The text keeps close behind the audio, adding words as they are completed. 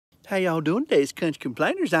How y'all doing today? It's Country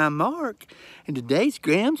Complainers. I'm Mark, and today's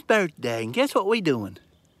Graham's birthday. And guess what we doing?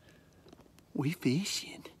 We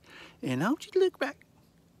fishing. And I want you to look back.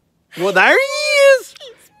 Well, there he is.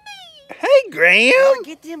 It's me. Hey, Graham. Mark,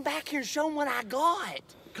 get them back here and show them what I got.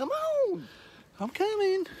 Come on. I'm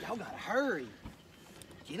coming. Y'all gotta hurry.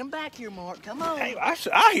 Get them back here, Mark. Come on. Hey,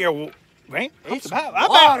 I hear Graham. It's I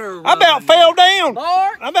water about fell down.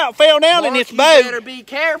 Mark. I about fell down in Mark, this you boat. better be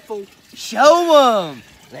careful. Show him.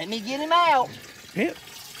 Let me get him out. Yep.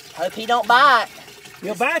 Hope he don't bite.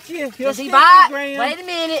 He'll bite you. Does he bite? Wait a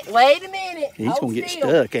minute. Wait a minute. He's Hold gonna get still.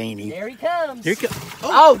 stuck, ain't he? There he comes. Here he comes.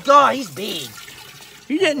 Oh, God, he's big.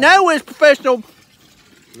 You didn't know it's professional.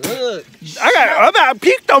 Look. I about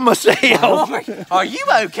puked on myself. Mark, are you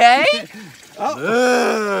okay?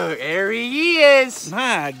 Look, there he is.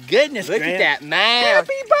 My goodness, Look Graham. at that mouth.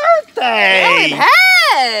 Happy birthday.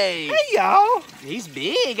 Hey! Hey, y'all. He's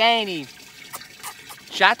big, ain't he?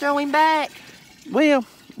 Should I throw him back? Well,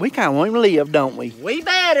 we kind of want him to live, don't we? We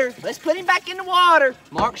better. Let's put him back in the water.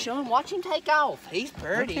 Mark, show him. Watch him take off. He's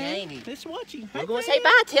pretty, ain't he? Let's watch him. We're going to say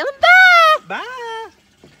bye. Tell him bye. Bye.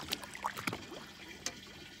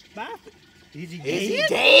 Bye. Is he dead? Is he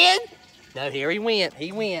dead? No, here he went.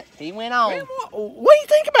 He went on. Graham, what do you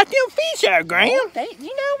think about them fish there, Graham? Oh,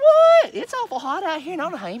 you know what? It's awful hot out here, and I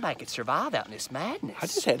don't know how anybody could survive out in this madness. I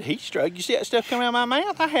just had a heat stroke. You see that stuff coming out of my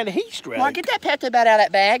mouth? I had a heat stroke. Mark, get that Pepto bat out of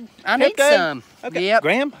that bag. I need Pepto? some. Okay. Yep.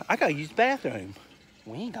 Graham, I gotta use the bathroom.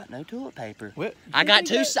 We ain't got no toilet paper. Well, I got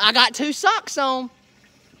two socks on.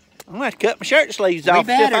 I'm gonna have to cut my shirt sleeves off if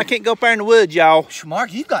better. I can't go up there in the woods, y'all.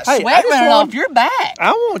 Mark, you've got Hey, I sweat just running want- off your back.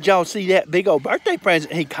 I want y'all to see that big old birthday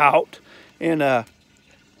present he caught. And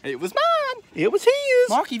It was mine. it was his.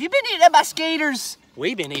 Mark, have you been eaten up by skeeters?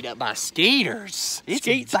 We've been eaten up by skeeters. It's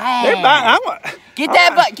Skeets. bad. They're bad.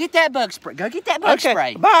 Get that bug spray. Go get that bug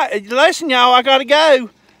spray. Bye. Listen, y'all, I gotta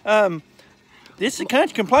go. This is the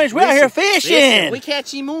Country Complainers. We're out here fishing. Listen, if we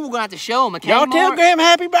catch him, we're gonna have to show him. Okay, Y'all tell Mark? Graham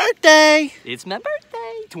happy birthday. It's my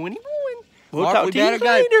birthday, 21. We'll Mark, talk we to you better go.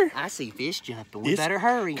 later. I see fish jumping. We This better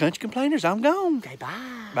hurry. Country Complainers, I'm gone. Okay, bye.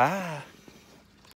 Bye.